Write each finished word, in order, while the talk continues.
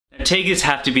Tegus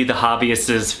have to be the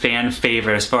hobbyist's fan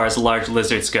favorite as far as large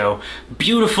lizards go.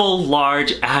 Beautiful,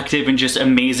 large, active, and just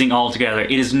amazing altogether.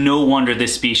 It is no wonder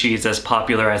this species is as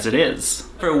popular as it is.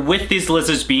 With these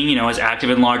lizards being, as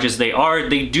active and large as they are,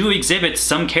 they do exhibit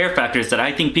some care factors that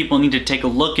I think people need to take a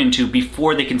look into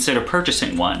before they consider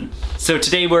purchasing one. So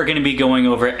today we're going to be going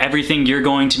over everything you're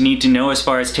going to need to know as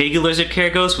far as Tegu lizard care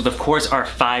goes, with of course our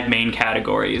 5 main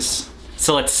categories.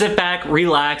 So let's sit back,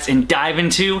 relax, and dive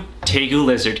into Tegu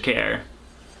lizard care.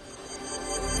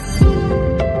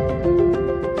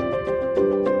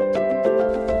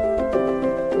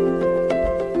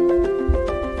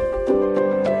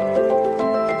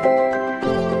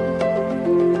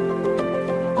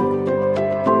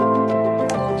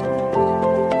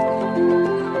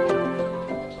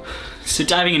 So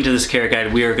diving into this care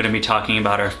guide, we are going to be talking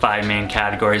about our 5 main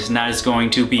categories, and that is going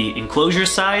to be enclosure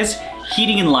size,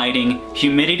 heating and lighting,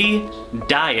 humidity,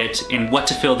 diet, and what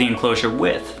to fill the enclosure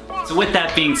with. So with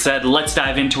that being said, let's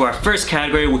dive into our first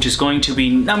category, which is going to be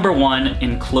number 1,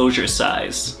 enclosure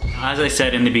size. As I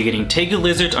said in the beginning, Tegu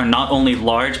lizards are not only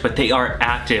large, but they are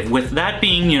active. With that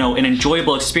being, an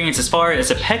enjoyable experience as far as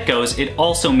a pet goes, it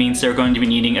also means they're going to be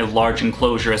needing a large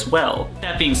enclosure as well.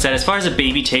 That being said, as far as a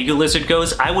baby Tegu lizard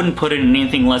goes, I wouldn't put it in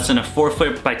anything less than a 4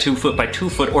 foot by 2 foot by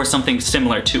 2 foot or something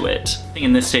similar to it. I think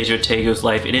in this stage of Tegu's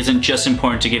life, it isn't just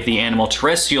important to give the animal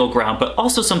terrestrial ground, but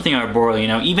also something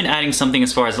arboreal, even adding something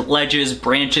as far as ledges,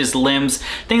 branches, limbs,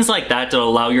 things like that to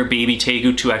allow your baby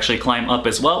Tegu to actually climb up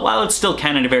as well, while it's still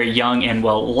kind of a very young and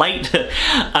light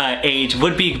age,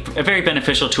 would be very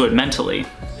beneficial to it mentally.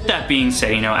 That being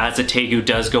said, as a Tegu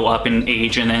does go up in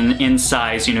age and then in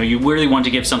size, you really want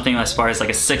to give something as far as like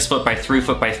a 6 foot by 3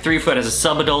 foot by 3 foot as a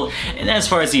subadult, and as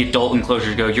far as the adult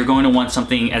enclosure go, you're going to want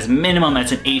something as minimum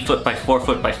as an 8 foot by 4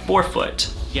 foot by 4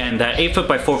 foot. Again, that 8 foot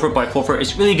by 4 foot by 4 foot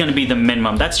is really going to be the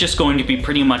minimum. That's just going to be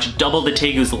pretty much double the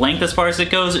Tegu's length as far as it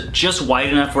goes, just wide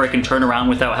enough where it can turn around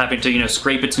without having to,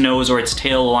 scrape its nose or its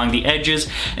tail along the edges.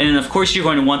 And then of course you're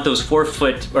going to want those 4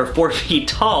 foot or 4 feet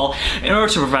tall in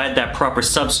order to provide that proper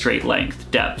substrate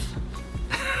length, depth.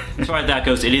 As far as that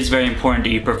goes, it is very important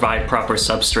that you provide proper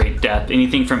substrate depth.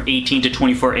 Anything from 18 to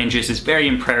 24 inches is very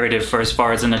imperative for as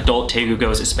far as an adult Tegu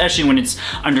goes, especially when it's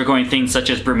undergoing things such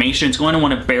as brumation. It's going to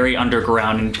want to bury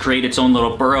underground and create its own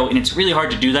little burrow, and it's really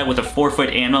hard to do that with a 4 foot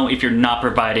animal if you're not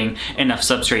providing enough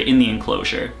substrate in the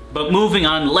enclosure. But moving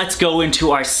on, let's go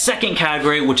into our second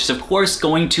category, which is of course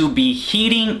going to be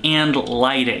heating and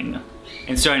lighting.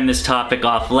 And starting this topic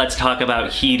off, let's talk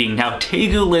about heating. Now,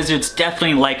 Tegu lizards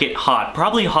definitely like it hot,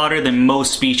 probably hotter than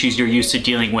most species you're used to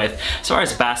dealing with. As far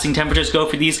as basking temperatures go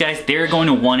for these guys, they're going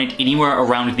to want it anywhere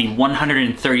around the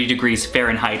 130 degrees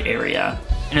Fahrenheit area.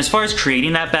 And as far as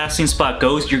creating that basking spot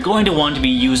goes, you're going to want to be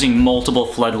using multiple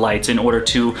floodlights in order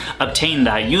to obtain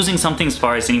that. Using something as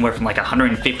far as anywhere from like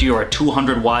 150 or a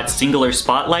 200 watt singular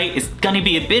spotlight is going to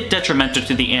be a bit detrimental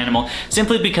to the animal,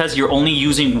 simply because you're only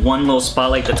using one little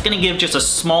spotlight that's going to give just a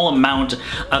small amount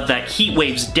of that heat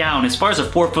waves down. As far as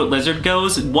a 4 foot lizard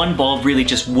goes, one bulb really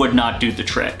just would not do the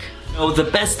trick. So the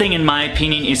best thing in my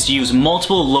opinion is to use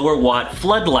multiple lower watt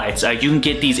floodlights. You can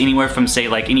get these anywhere from say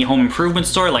like any home improvement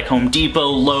store like Home Depot,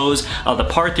 Lowe's, the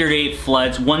Par 38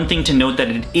 floods. One thing to note that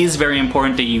it is very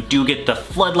important that you do get the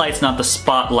floodlights, not the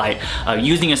spotlight.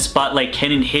 Using a spotlight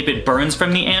can inhibit burns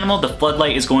from the animal. The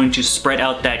floodlight is going to spread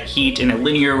out that heat in a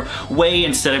linear way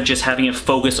instead of just having it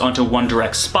focus onto one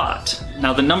direct spot.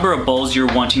 Now the number of bulbs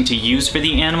you're wanting to use for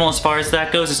the animal as far as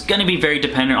that goes is going to be very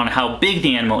dependent on how big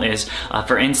the animal is.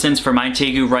 For instance, for my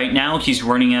Tegu right now, he's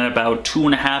running at about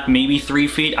 2.5, maybe 3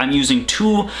 feet. I'm using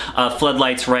 2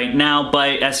 floodlights right now,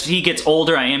 but as he gets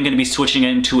older, I am going to be switching it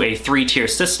into a 3-tier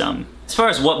system. As far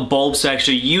as what bulbs to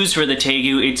actually use for the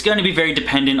Tegu, it's going to be very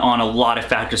dependent on a lot of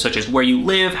factors such as where you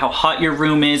live, how hot your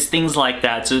room is, things like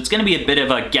that. So it's going to be a bit of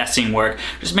a guessing work.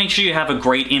 Just make sure you have a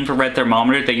great infrared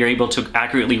thermometer that you're able to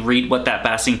accurately read what that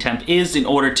basking temp is in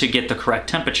order to get the correct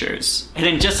temperatures. And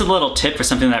then just a little tip for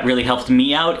something that really helped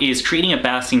me out is creating a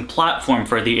basking platform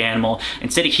for the animal.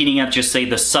 Instead of heating up just say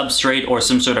the substrate or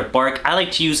some sort of bark, I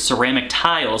like to use ceramic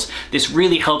tiles. This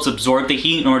really helps absorb the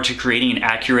heat in order to creating an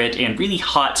accurate and really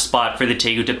hot spot for the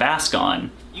Tegu to bask on.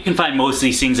 You can find most of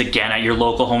these things again at your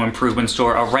local home improvement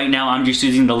store. Right now I'm just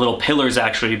using the little pillars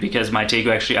actually because my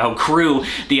Tegu actually outgrew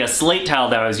the slate tile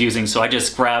that I was using, so I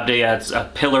just grabbed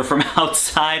a pillar from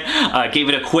outside, gave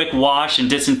it a quick wash and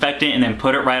disinfectant, and then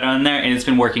put it right on there, and it's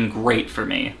been working great for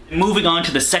me. Moving on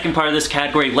to the second part of this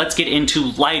category, let's get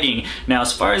into lighting. Now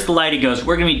as far as the lighting goes,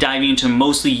 we're going to be diving into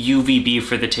mostly UVB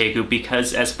for the Tegu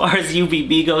because as far as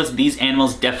UVB goes, these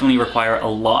animals definitely require a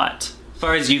lot. As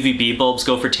far as UVB bulbs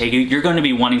go for Tegu, you're going to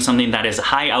be wanting something that is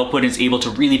high output and is able to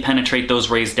really penetrate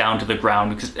those rays down to the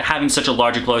ground, because having such a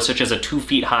large enclosure, such as a 2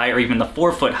 feet high or even the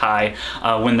 4 foot high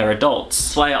when they're adults.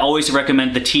 That's why I always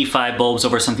recommend the T5 bulbs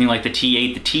over something like the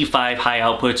T8. The T5 high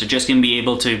outputs are just going to be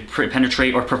able to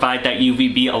penetrate or provide that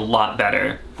UVB a lot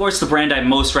better. Of course, the brand I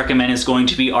most recommend is going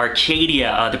to be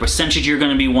Arcadia. The percentage you're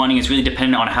going to be wanting is really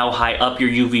dependent on how high up your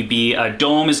UVB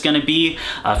dome is going to be.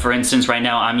 For instance, right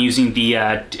now I'm using the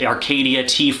Arcadia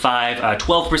T5 12%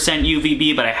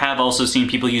 UVB, but I have also seen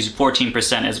people use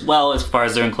 14% as well, as far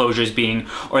as their enclosures being,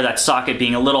 or that socket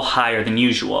being a little higher than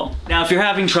usual. Now, if you're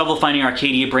having trouble finding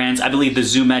Arcadia brands, I believe the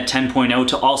ZoomEd 10.0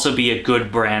 to also be a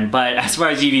good brand, but as far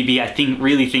as UVB, I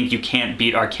really think you can't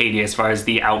beat Arcadia as far as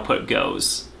the output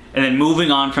goes. And then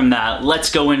moving on from that,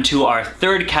 let's go into our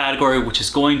third category, which is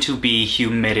going to be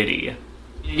humidity.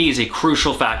 Humidity is a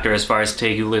crucial factor as far as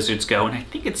Tegu lizards go, and I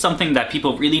think it's something that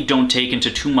people really don't take into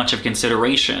too much of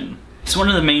consideration. It's one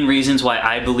of the main reasons why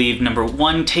I believe, number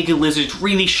one, Tegu lizards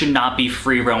really should not be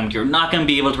free-roamed. You're not going to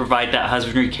be able to provide that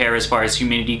husbandry care as far as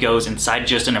humidity goes inside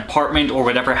just an apartment or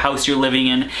whatever house you're living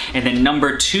in. And then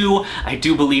number two, I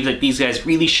do believe that these guys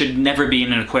really should never be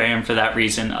in an aquarium for that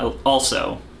reason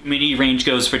also. Humidity range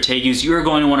goes for Tegus, you are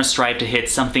going to want to strive to hit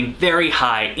something very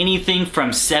high. Anything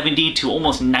from 70 to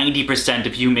almost 90%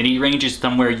 of humidity range is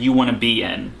somewhere you want to be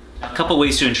in. A couple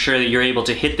ways to ensure that you're able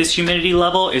to hit this humidity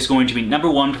level is going to be, number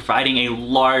one, providing a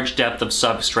large depth of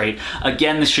substrate.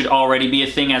 Again, this should already be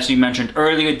a thing. As we mentioned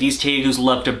earlier, these Tegus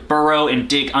love to burrow and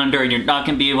dig under, and you're not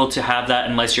going to be able to have that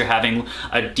unless you're having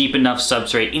a deep enough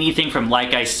substrate. Anything from,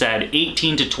 like I said,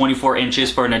 18 to 24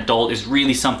 inches for an adult is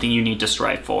really something you need to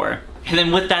strive for. And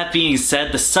then with that being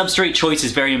said, the substrate choice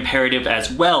is very imperative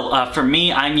as well. For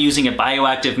me, I'm using a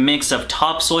bioactive mix of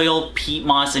topsoil, peat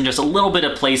moss, and just a little bit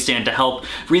of play stand to help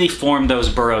really form those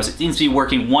burrows. It seems to be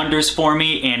working wonders for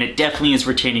me, and it definitely is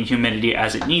retaining humidity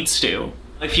as it needs to.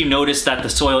 If you notice that the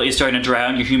soil is starting to dry out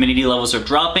and your humidity levels are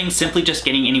dropping, simply just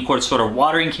getting any sort of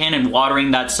watering can and watering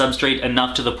that substrate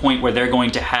enough to the point where they're going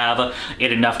to have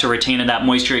it enough to retain that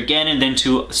moisture again and then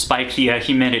to spike the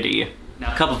humidity.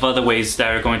 Now, a couple of other ways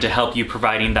that are going to help you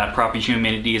providing that proper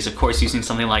humidity is, of course, using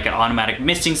something like an automatic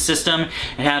misting system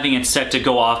and having it set to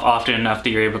go off often enough that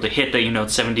you're able to hit the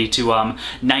 70 to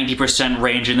 90%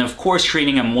 range, and then, of course,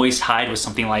 creating a moist hide with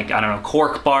something like, I don't know,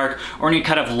 cork bark or any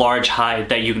kind of large hide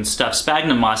that you can stuff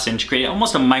sphagnum moss in to create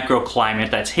almost a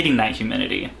microclimate that's hitting that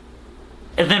humidity.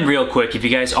 And then real quick, if you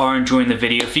guys are enjoying the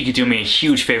video, if you could do me a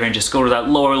huge favor and just go to that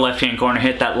lower left-hand corner,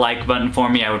 hit that like button for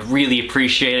me, I would really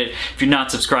appreciate it. If you're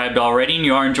not subscribed already and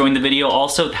you are enjoying the video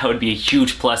also, that would be a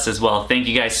huge plus as well. Thank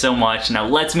you guys so much. Now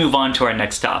let's move on to our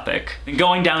next topic. And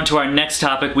going down to our next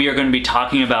topic, we are going to be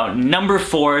talking about number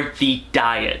 4, the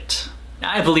diet.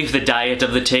 Now, I believe the diet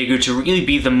of the Tegu to really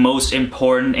be the most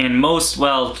important and most,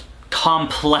 well,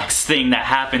 complex thing that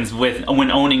happens when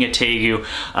owning a Tegu.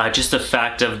 Just the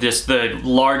fact of the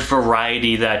large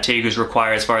variety that Tegus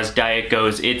require as far as diet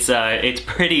goes, it's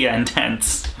pretty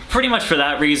intense. Pretty much for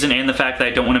that reason and the fact that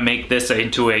I don't want to make this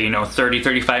into a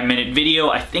 30-35 minute video,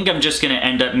 I think I'm just going to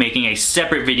end up making a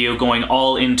separate video going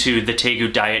all into the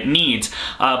Tegu diet needs.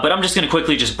 But I'm just going to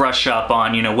quickly just brush up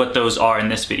on what those are in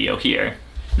this video here.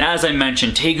 Now, as I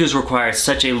mentioned, Tegus require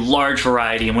such a large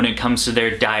variety when it comes to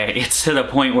their diet. It's to the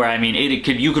point where, I mean,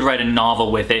 you could write a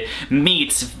novel with it.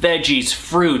 Meats, veggies,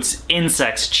 fruits,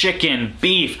 insects, chicken,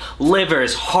 beef,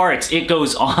 livers, hearts, it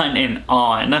goes on and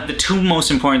on. The two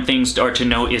most important things are to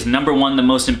note is, number one, the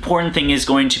most important thing is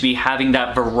going to be having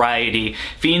that variety.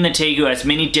 Feeding the Tegu as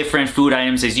many different food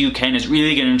items as you can is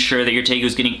really going to ensure that your Tegu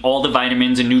is getting all the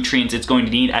vitamins and nutrients it's going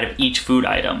to need out of each food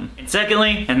item. And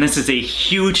secondly, and this is a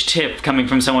huge tip coming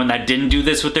from someone that didn't do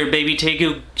this with their baby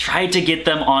Tegu, try to get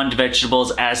them on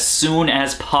vegetables as soon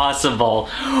as possible.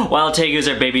 While Tegus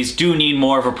or babies do need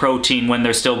more of a protein when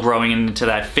they're still growing into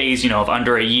that phase, of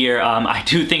under a year, I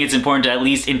do think it's important to at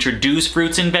least introduce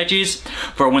fruits and veggies.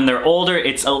 For when they're older,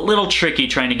 it's a little tricky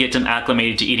trying to get them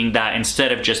acclimated to eating that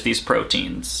instead of just these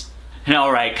proteins. And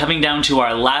alright, coming down to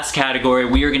our last category,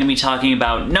 we are going to be talking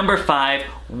about number 5,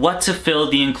 what to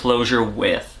fill the enclosure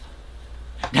with.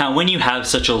 Now, when you have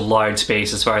such a large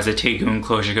space as far as the Tegu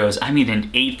enclosure goes, I mean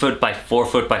an 8 foot by 4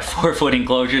 foot by 4 foot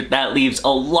enclosure, that leaves a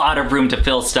lot of room to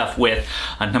fill stuff with.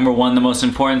 Number one, the most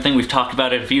important thing, we've talked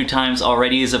about it a few times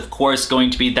already, is of course going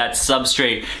to be that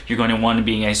substrate. You're going to want to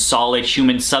be a solid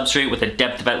human substrate with a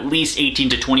depth of at least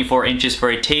 18 to 24 inches for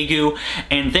a Tegu,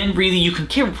 and then really you can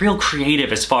get real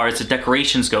creative as far as the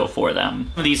decorations go for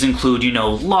them. These include,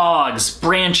 logs,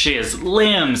 branches,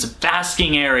 limbs,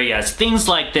 basking areas, things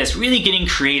like this, really getting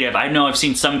creative. I know I've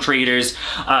seen some creators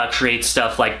create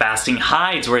stuff like basting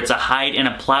hides, where it's a hide and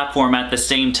a platform at the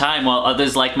same time, while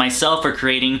others like myself are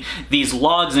creating these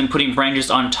logs and putting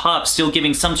branches on top, still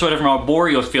giving some sort of an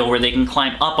arboreal feel where they can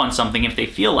climb up on something if they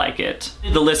feel like it.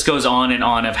 The list goes on and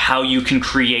on of how you can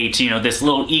create, you know, this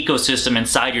little ecosystem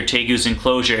inside your Tegu's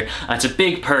enclosure. It's a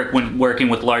big perk when working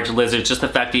with large lizards, just the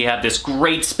fact that you have this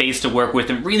great space to work with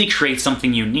and really create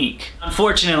something unique.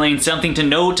 Unfortunately, and something to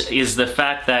note is the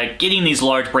fact that getting these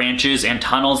large branches and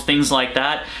tunnels, things like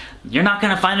that, you're not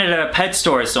gonna find it at a pet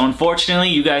store. So unfortunately,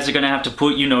 you guys are gonna have to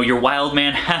put, you know, your wild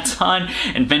man hats on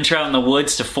and venture out in the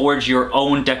woods to forge your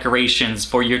own decorations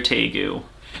for your Tegu.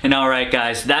 And alright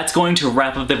guys, that's going to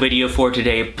wrap up the video for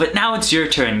today, but now it's your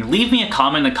turn. Leave me a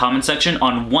comment in the comment section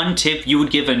on one tip you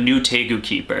would give a new Tegu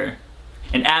keeper.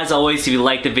 And as always, if you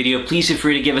liked the video, please feel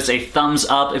free to give us a thumbs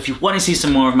up. If you want to see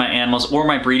some more of my animals or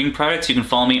my breeding products, you can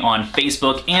follow me on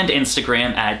Facebook and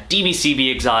Instagram at DBCB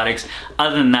Exotics.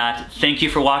 Other than that, thank you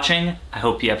for watching. I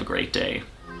hope you have a great day.